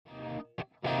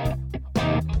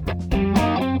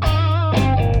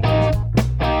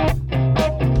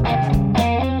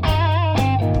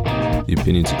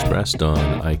opinions expressed on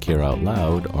I Care Out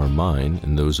Loud are mine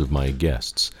and those of my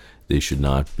guests. They should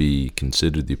not be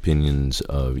considered the opinions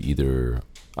of either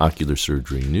Ocular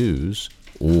Surgery News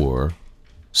or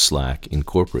Slack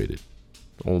Incorporated,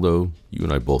 although you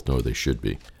and I both know they should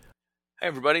be. Hi,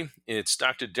 everybody. It's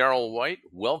Dr. Daryl White.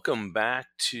 Welcome back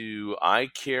to I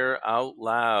Care Out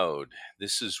Loud.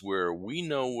 This is where we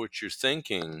know what you're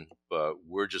thinking, but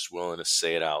we're just willing to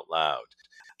say it out loud.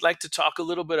 I'd like to talk a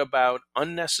little bit about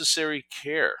unnecessary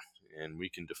care, and we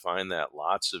can define that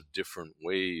lots of different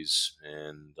ways,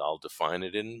 and I'll define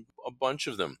it in a bunch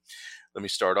of them. Let me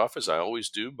start off, as I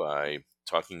always do, by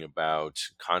talking about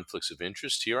conflicts of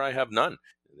interest. Here I have none.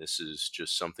 This is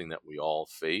just something that we all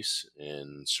face,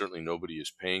 and certainly nobody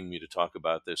is paying me to talk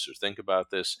about this or think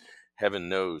about this. Heaven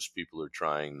knows people are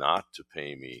trying not to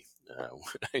pay me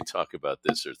when I talk about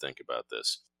this or think about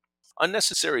this.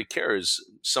 Unnecessary care is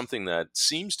something that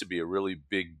seems to be a really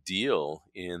big deal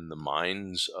in the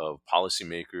minds of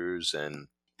policymakers and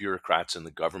bureaucrats in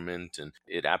the government, and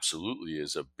it absolutely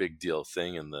is a big deal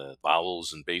thing in the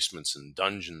bowels and basements and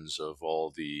dungeons of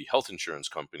all the health insurance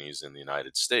companies in the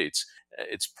United States.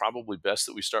 It's probably best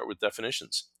that we start with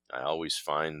definitions. I always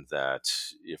find that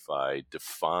if I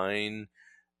define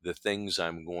the things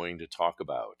I'm going to talk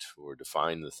about or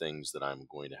define the things that I'm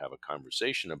going to have a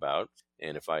conversation about,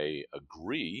 and if I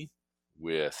agree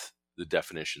with the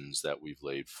definitions that we've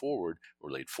laid forward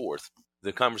or laid forth,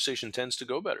 the conversation tends to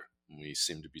go better. We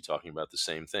seem to be talking about the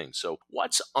same thing. So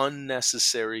what's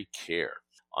unnecessary care?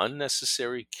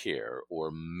 Unnecessary care, or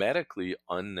medically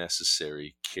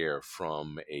unnecessary care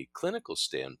from a clinical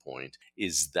standpoint,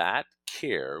 is that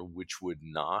care which would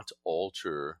not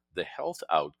alter the health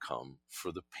outcome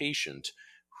for the patient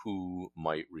who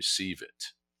might receive it.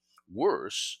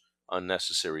 Worse,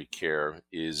 unnecessary care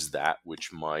is that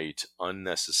which might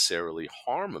unnecessarily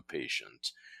harm a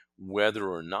patient, whether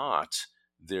or not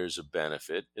there's a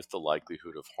benefit, if the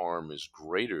likelihood of harm is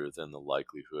greater than the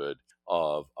likelihood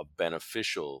of a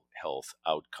beneficial health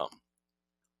outcome.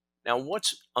 Now,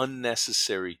 what's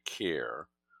unnecessary care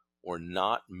or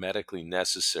not medically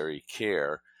necessary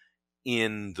care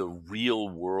in the real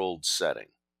world setting?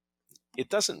 It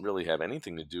doesn't really have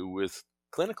anything to do with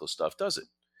clinical stuff, does it?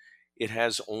 It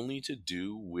has only to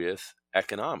do with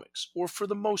economics, or for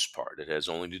the most part, it has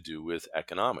only to do with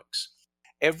economics.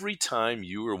 Every time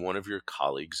you or one of your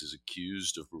colleagues is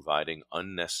accused of providing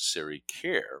unnecessary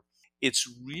care, it's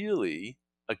really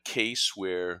a case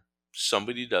where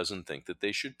somebody doesn't think that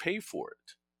they should pay for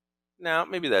it. Now,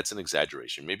 maybe that's an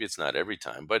exaggeration. Maybe it's not every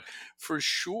time, but for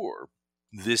sure,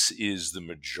 this is the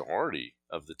majority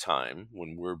of the time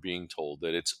when we're being told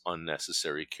that it's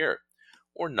unnecessary care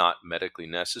or not medically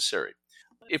necessary.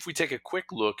 If we take a quick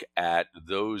look at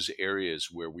those areas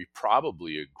where we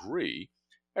probably agree,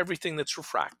 everything that's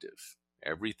refractive,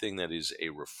 everything that is a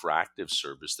refractive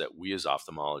service that we as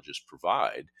ophthalmologists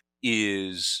provide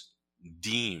is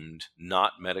deemed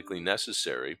not medically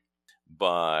necessary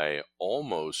by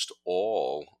almost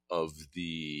all of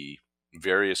the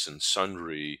various and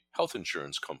sundry health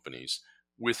insurance companies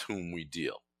with whom we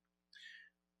deal.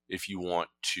 If you want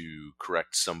to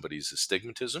correct somebody's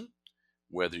astigmatism,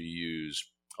 whether you use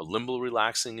a limbal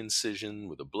relaxing incision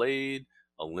with a blade,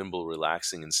 a limbal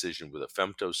relaxing incision with a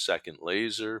femtosecond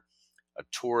laser, a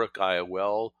toric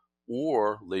IOL,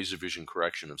 or laser vision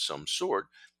correction of some sort,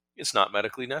 it's not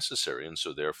medically necessary, and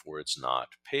so therefore it's not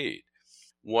paid.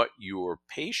 What your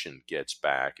patient gets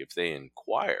back if they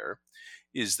inquire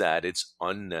is that it's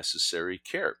unnecessary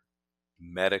care,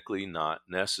 medically not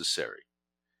necessary.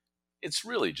 It's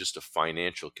really just a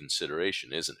financial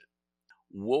consideration, isn't it?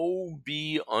 Woe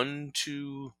be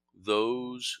unto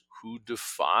those who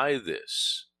defy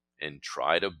this and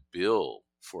try to bill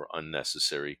for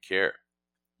unnecessary care.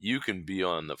 You can be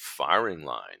on the firing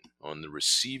line, on the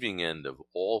receiving end of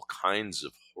all kinds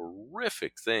of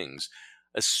horrific things,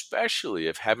 especially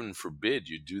if, heaven forbid,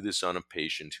 you do this on a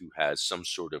patient who has some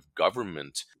sort of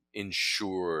government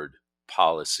insured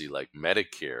policy like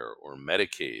Medicare or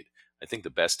Medicaid. I think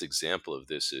the best example of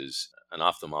this is an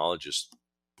ophthalmologist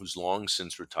who's long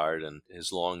since retired and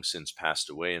has long since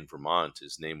passed away in Vermont.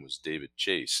 His name was David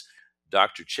Chase.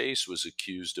 Dr. Chase was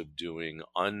accused of doing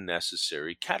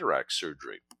unnecessary cataract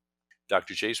surgery.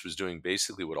 Dr. Chase was doing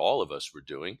basically what all of us were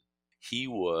doing. He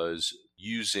was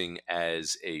using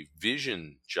as a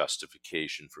vision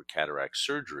justification for cataract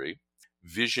surgery,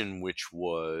 vision which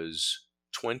was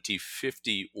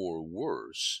 20/50 or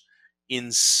worse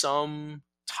in some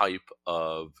type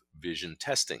of vision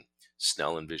testing.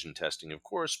 Snellen vision testing, of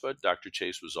course, but Dr.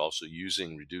 Chase was also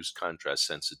using reduced contrast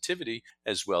sensitivity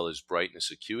as well as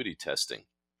brightness acuity testing.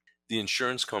 The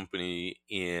insurance company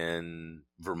in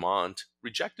Vermont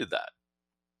rejected that.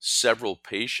 Several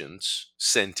patients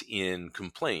sent in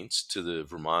complaints to the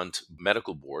Vermont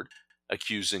Medical Board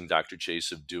accusing Dr.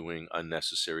 Chase of doing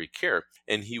unnecessary care.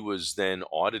 And he was then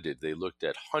audited. They looked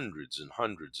at hundreds and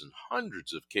hundreds and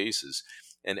hundreds of cases.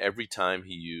 And every time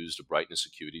he used a brightness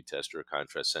acuity test or a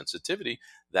contrast sensitivity,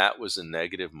 that was a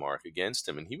negative mark against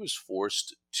him. And he was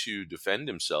forced to defend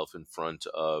himself in front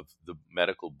of the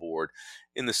medical board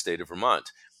in the state of Vermont.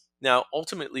 Now,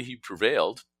 ultimately, he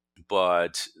prevailed,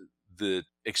 but the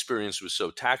experience was so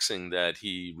taxing that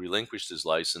he relinquished his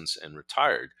license and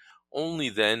retired, only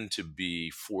then to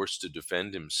be forced to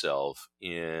defend himself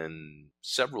in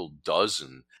several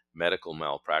dozen medical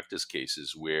malpractice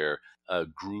cases where a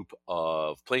group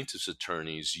of plaintiffs'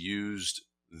 attorneys used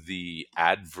the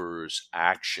adverse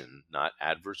action, not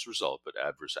adverse result, but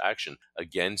adverse action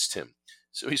against him.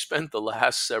 So he spent the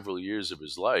last several years of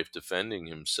his life defending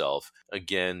himself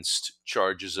against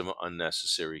charges of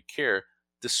unnecessary care,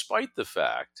 despite the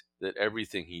fact that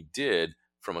everything he did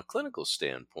from a clinical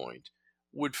standpoint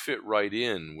would fit right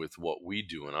in with what we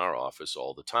do in our office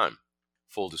all the time.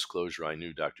 Full disclosure, I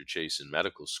knew Dr. Chase in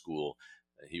medical school.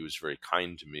 He was very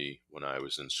kind to me when I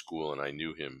was in school, and I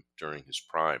knew him during his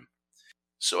prime.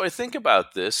 So I think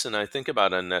about this, and I think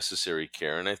about unnecessary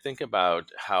care, and I think about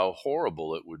how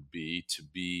horrible it would be to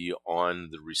be on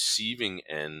the receiving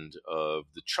end of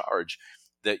the charge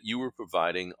that you were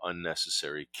providing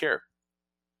unnecessary care.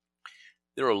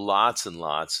 There are lots and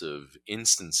lots of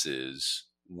instances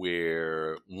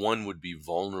where one would be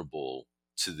vulnerable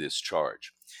to this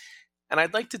charge. And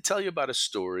I'd like to tell you about a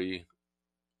story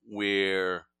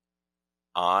where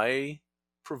I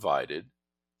provided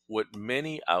what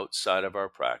many outside of our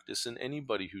practice and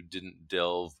anybody who didn't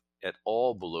delve at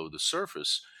all below the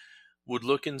surface would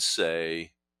look and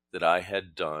say that I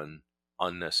had done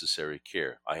unnecessary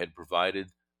care. I had provided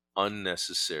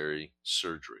unnecessary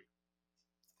surgery.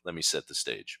 Let me set the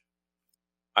stage.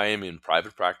 I am in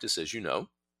private practice, as you know.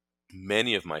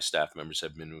 Many of my staff members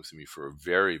have been with me for a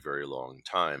very, very long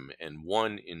time. And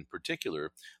one in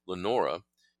particular, Lenora,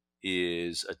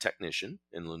 is a technician,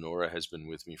 and Lenora has been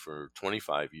with me for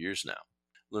 25 years now.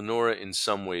 Lenora, in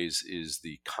some ways, is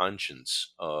the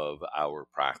conscience of our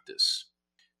practice.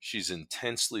 She's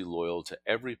intensely loyal to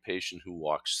every patient who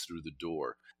walks through the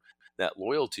door. That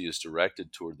loyalty is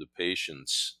directed toward the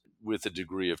patients with a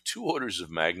degree of 2 orders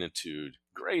of magnitude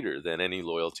greater than any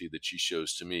loyalty that she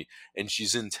shows to me, and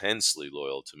she's intensely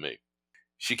loyal to me.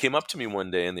 She came up to me one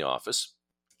day in the office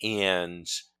and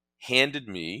handed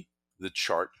me the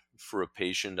chart for a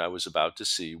patient I was about to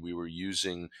see. We were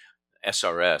using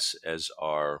SRS as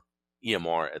our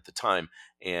EMR at the time,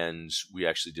 and we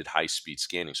actually did high-speed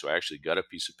scanning. So I actually got a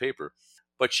piece of paper,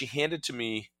 but she handed to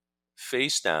me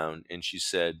face down, and she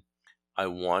said, "I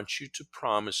want you to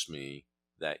promise me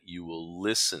that you will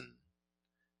listen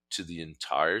to the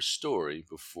entire story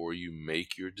before you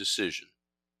make your decision.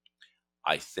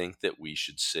 I think that we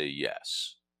should say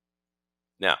yes."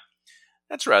 Now,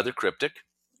 that's rather cryptic.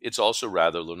 It's also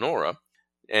rather Lenora.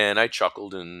 And I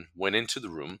chuckled and went into the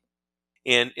room.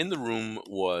 And in the room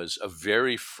was a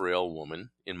very frail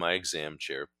woman in my exam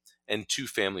chair and 2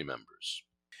 family members.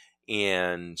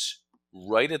 And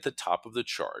right at the top of the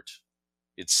chart,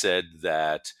 it said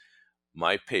that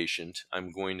my patient,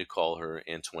 I'm going to call her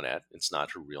Antoinette. It's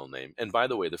not her real name. And by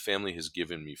the way, the family has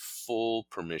given me full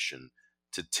permission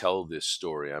to tell this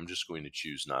story. I'm just going to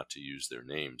choose not to use their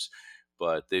names,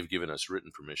 but they've given us written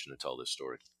permission to tell this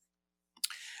story.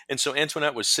 And so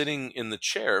Antoinette was sitting in the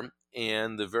chair,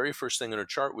 and the very first thing on her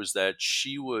chart was that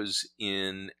she was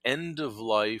in end of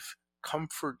life,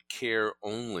 comfort care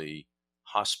only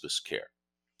hospice care.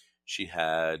 She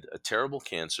had a terrible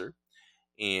cancer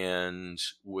and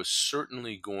was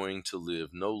certainly going to live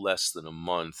no less than a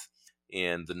month.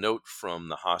 And the note from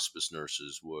the hospice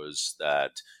nurses was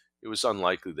that it was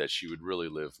unlikely that she would really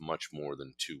live much more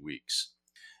than 2 weeks.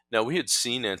 Now, we had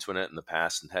seen Antoinette in the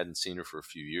past and hadn't seen her for a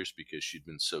few years because she'd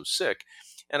been so sick,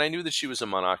 and I knew that she was a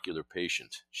monocular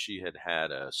patient. She had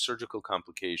had a surgical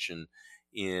complication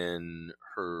in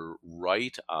her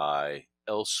right eye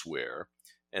elsewhere,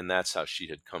 and that's how she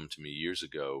had come to me years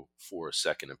ago for a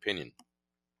second opinion.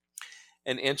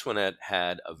 And Antoinette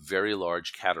had a very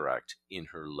large cataract in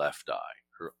her left eye,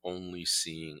 her only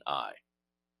seeing eye.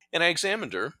 And I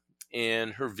examined her,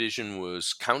 and her vision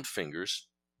was count fingers,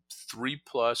 3+,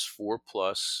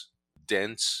 4+,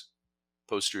 dense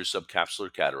posterior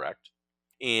subcapsular cataract.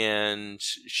 And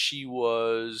she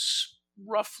was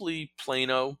roughly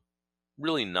plano,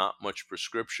 really not much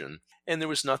prescription. And there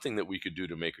was nothing that we could do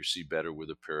to make her see better with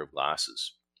a pair of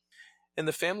glasses. And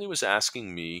the family was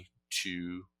asking me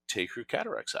to take her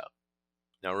cataracts out.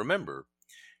 Now remember,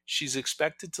 she's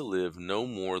expected to live no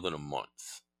more than a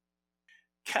month.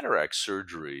 Cataract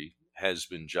surgery has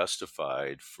been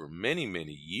justified for many,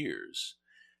 many years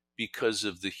because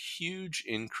of the huge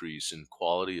increase in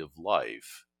quality of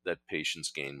life that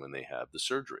patients gain when they have the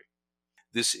surgery.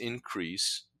 This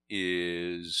increase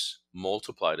is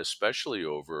multiplied, especially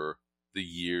over the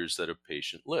years that a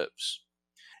patient lives.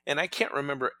 And I can't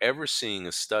remember ever seeing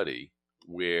a study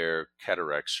where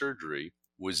cataract surgery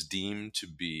was deemed to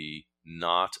be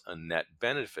not a net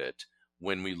benefit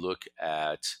when we look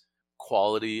at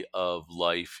quality of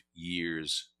life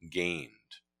years gained.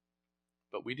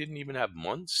 But we didn't even have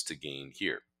months to gain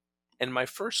here. And my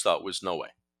first thought was, no way.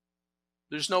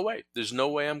 There's no way. There's no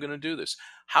way I'm going to do this.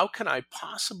 How can I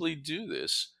possibly do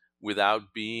this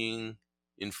without being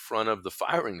in front of the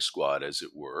firing squad, as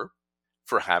it were,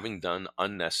 for having done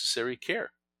unnecessary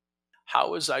care?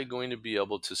 How is I going to be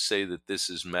able to say that this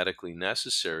is medically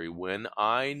necessary when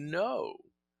I know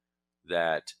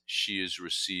that she is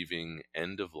receiving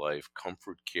end of life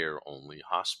comfort care only,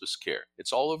 hospice care?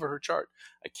 It's all over her chart.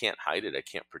 I can't hide it. I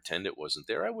can't pretend it wasn't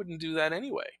there. I wouldn't do that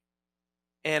anyway.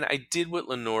 And I did what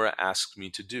Lenora asked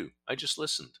me to do. I just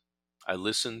listened. I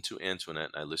listened to Antoinette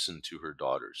and I listened to her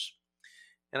daughters.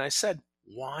 And I said,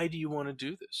 why do you want to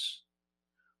do this?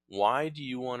 Why do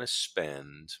you want to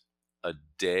spend a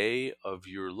day of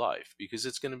your life? Because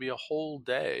it's going to be a whole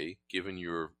day, given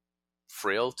your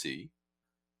frailty,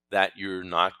 that you're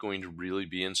not going to really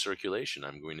be in circulation.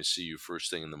 I'm going to see you first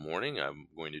thing in the morning. I'm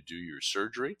going to do your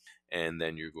surgery. And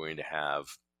then you're going to have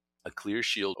a clear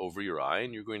shield over your eye.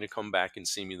 And you're going to come back and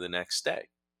see me the next day.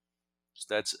 So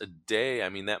that's a day. I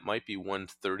mean, that might be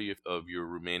 1/30th of your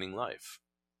remaining life.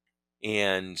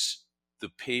 And the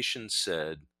patient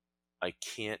said, I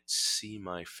can't see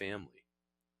my family.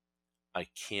 I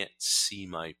can't see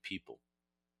my people.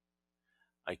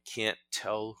 I can't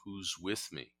tell who's with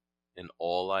me. And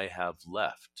all I have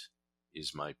left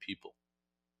is my people.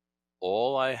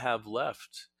 All I have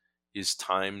left is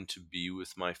time to be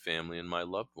with my family and my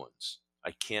loved ones.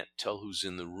 I can't tell who's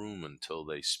in the room until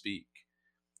they speak.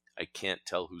 I can't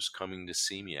tell who's coming to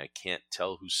see me. I can't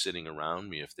tell who's sitting around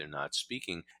me if they're not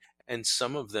speaking. And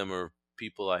some of them are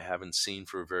people I haven't seen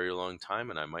for a very long time,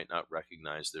 and I might not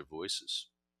recognize their voices.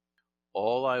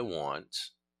 All I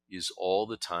want is all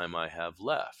the time I have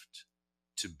left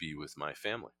to be with my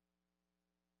family.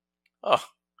 Oh,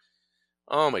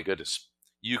 oh my goodness.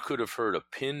 You could have heard a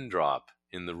pin drop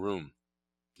in the room.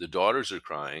 The daughters are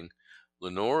crying,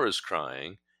 Lenora's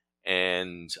crying,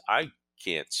 and I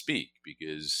can't speak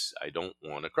because I don't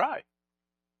want to cry.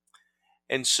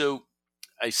 And so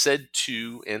I said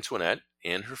to Antoinette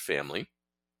and her family,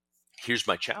 here's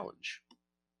my challenge.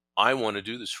 I want to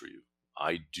do this for you.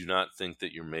 I do not think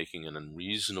that you're making an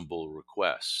unreasonable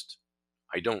request.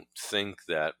 I don't think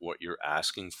that what you're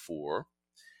asking for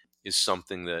is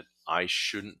something that I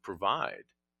shouldn't provide.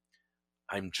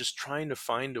 I'm just trying to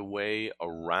find a way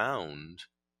around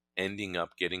ending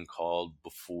up getting called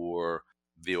before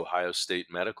the Ohio State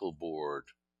Medical Board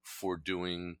for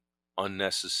doing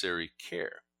unnecessary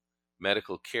care,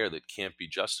 medical care that can't be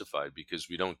justified because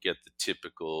we don't get the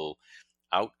typical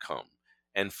outcome.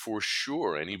 And for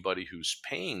sure, anybody who's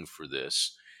paying for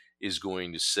this is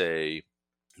going to say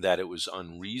that it was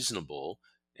unreasonable,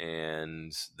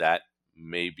 and that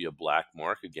may be a black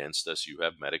mark against us. You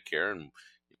have Medicare, and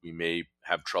we may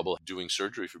have trouble doing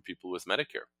surgery for people with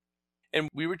Medicare. And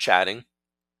we were chatting,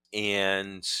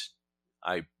 and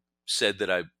I said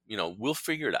that we'll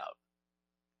figure it out.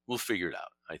 We'll figure it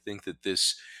out. I think that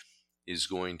this is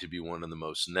going to be one of the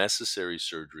most necessary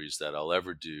surgeries that I'll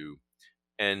ever do,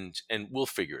 and we'll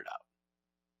figure it out.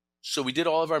 So we did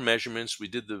all of our measurements. We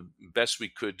did the best we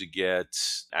could to get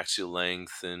axial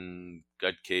length and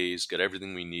gut case, got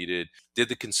everything we needed, did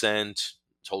the consent,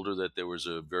 told her that there was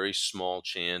a very small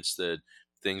chance that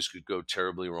things could go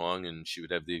terribly wrong and she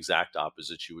would have the exact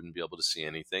opposite. She wouldn't be able to see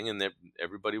anything, and that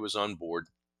everybody was on board.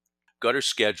 Got her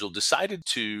scheduled, decided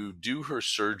to do her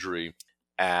surgery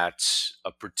at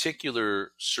a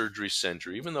particular surgery center,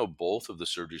 even though both of the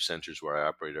surgery centers where I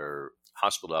operate are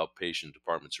hospital outpatient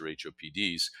departments or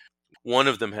HOPDs. One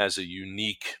of them has a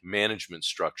unique management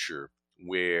structure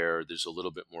where there's a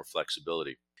little bit more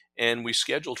flexibility. And we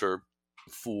scheduled her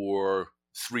for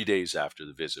 3 days after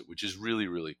the visit, which is really,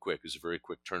 really quick. It's a very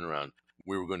quick turnaround.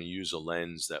 We were going to use a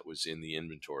lens that was in the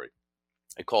inventory.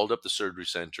 I called up the surgery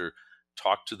center,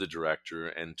 talked to the director,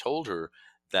 and told her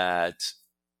that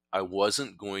I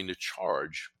wasn't going to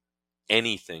charge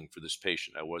anything for this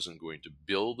patient. I wasn't going to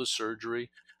bill the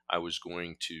surgery. I was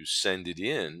going to send it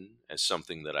in as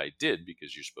something that I did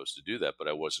because you're supposed to do that, but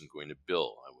I wasn't going to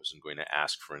bill. I wasn't going to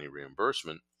ask for any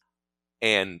reimbursement,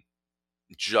 and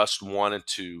just wanted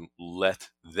to let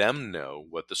them know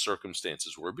what the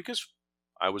circumstances were because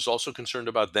I was also concerned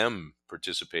about them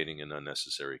participating in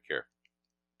unnecessary care.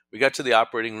 We got to the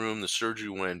operating room. The surgery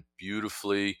went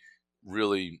beautifully,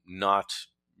 really not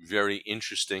very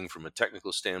interesting from a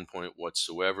technical standpoint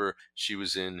whatsoever. She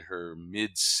was in her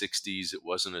mid 60s. It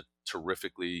wasn't a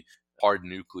terrifically hard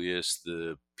nucleus.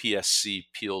 The PSC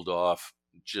peeled off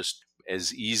just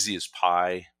as easy as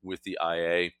pie with the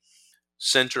IA.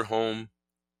 Sent her home.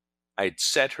 I'd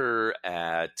set her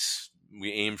at,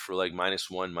 we aimed for like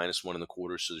 -1,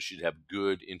 -1.25, so that she'd have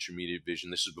good intermediate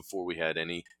vision. This is before we had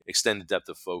any extended depth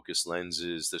of focus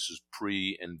lenses. This was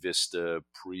pre-Envista,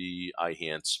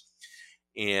 pre-Eyhance.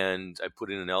 And I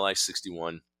put in an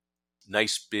LI61,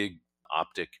 nice big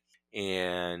optic.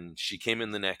 And she came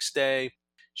in the next day.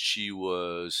 She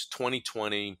was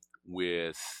 20/20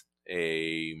 with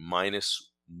a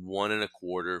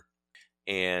 -1.25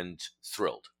 and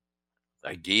thrilled.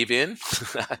 I gave in.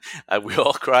 We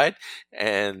all cried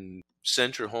and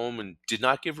sent her home and did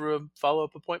not give her a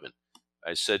follow-up appointment.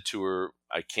 I said to her,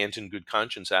 I can't in good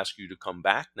conscience ask you to come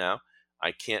back now.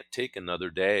 I can't take another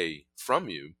day from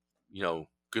you.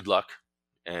 Good luck.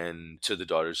 And to the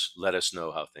daughters, let us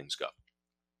know how things go.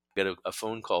 I got a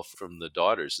phone call from the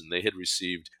daughters, and they had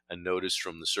received a notice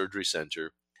from the surgery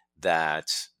center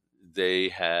that they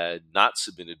had not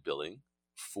submitted billing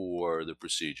for the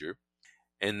procedure.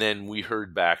 And then we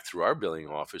heard back through our billing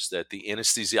office that the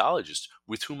anesthesiologist,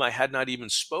 with whom I had not even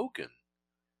spoken,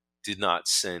 did not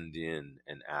send in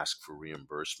and ask for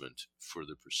reimbursement for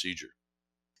the procedure.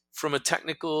 From a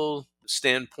technical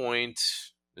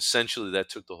standpoint, essentially that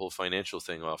took the whole financial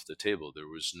thing off the table. There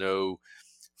was no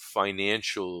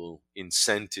financial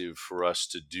incentive for us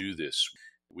to do this.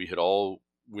 We had all,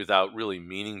 without really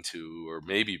meaning to, or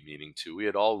maybe meaning to, we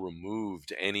had all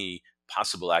removed any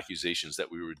possible accusations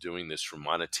that we were doing this for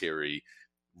monetary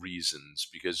reasons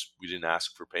because we didn't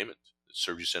ask for payment. The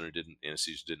surgery center didn't,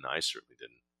 anesthesia didn't, I certainly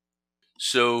didn't.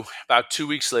 So about 2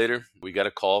 weeks later, we got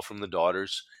a call from the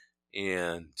daughters,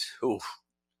 and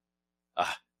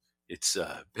it's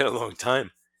been a long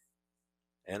time,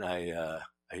 and I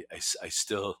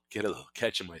still get a little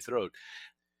catch in my throat.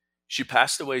 She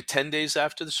passed away 10 days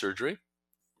after the surgery,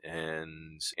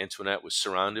 and Antoinette was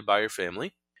surrounded by her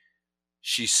family.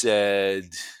 She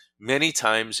said many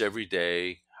times every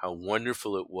day how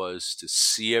wonderful it was to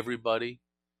see everybody,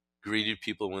 greeted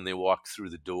people when they walked through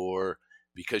the door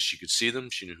because she could see them.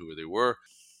 She knew who they were.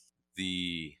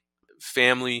 The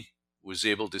family was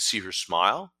able to see her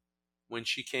smile when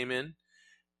she came in.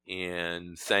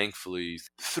 And thankfully,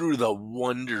 through the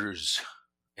wonders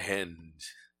and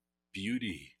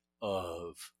beauty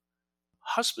of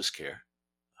hospice care,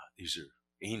 these are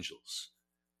angels,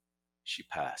 she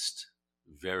passed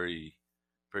very,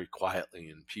 very quietly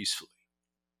and peacefully.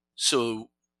 So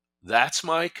that's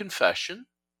my confession.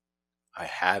 I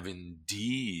have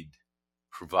indeed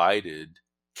provided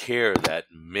care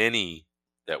that many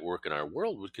that work in our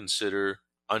world would consider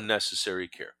unnecessary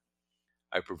care.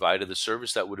 I provided the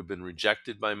service that would have been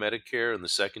rejected by Medicare and the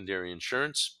secondary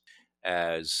insurance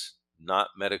as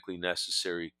not medically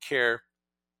necessary care,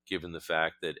 given the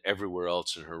fact that everywhere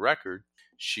else in her record,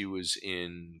 she was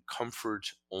in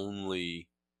comfort-only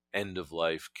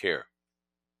end-of-life care.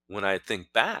 When I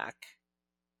think back,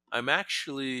 I'm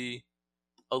actually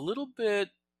a little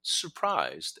bit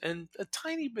surprised and a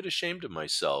tiny bit ashamed of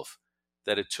myself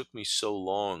that it took me so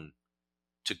long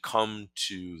to come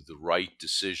to the right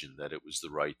decision, that it was the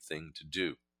right thing to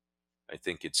do. I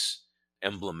think it's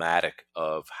emblematic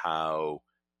of how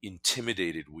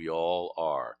intimidated we all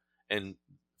are. And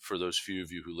for those few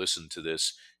of you who listen to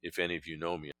this, if any of you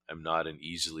know me, I'm not an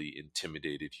easily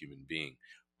intimidated human being.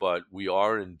 But we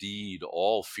are indeed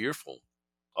all fearful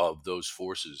of those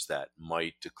forces that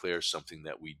might declare something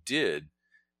that we did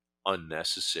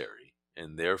unnecessary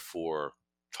and therefore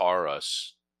tar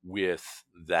us with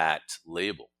that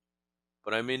label.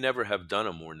 But I may never have done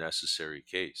a more necessary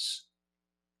case.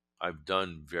 I've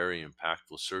done very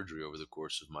impactful surgery over the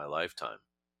course of my lifetime.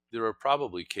 There are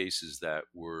probably cases that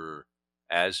were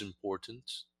as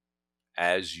important,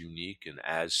 as unique, and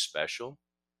as special,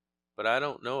 but I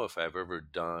don't know if I've ever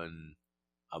done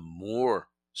a more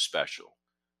special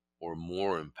or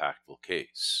more impactful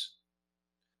case.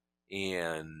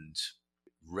 And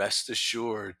rest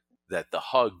assured that the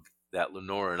hug that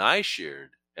Lenore and I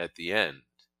shared at the end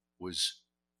was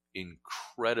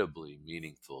incredibly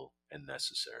meaningful and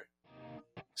necessary.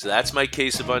 So that's my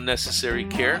case of unnecessary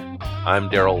care. I'm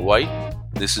Daryl White.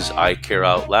 This is I Care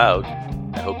Out Loud.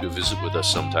 I hope you'll visit with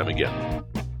us sometime again.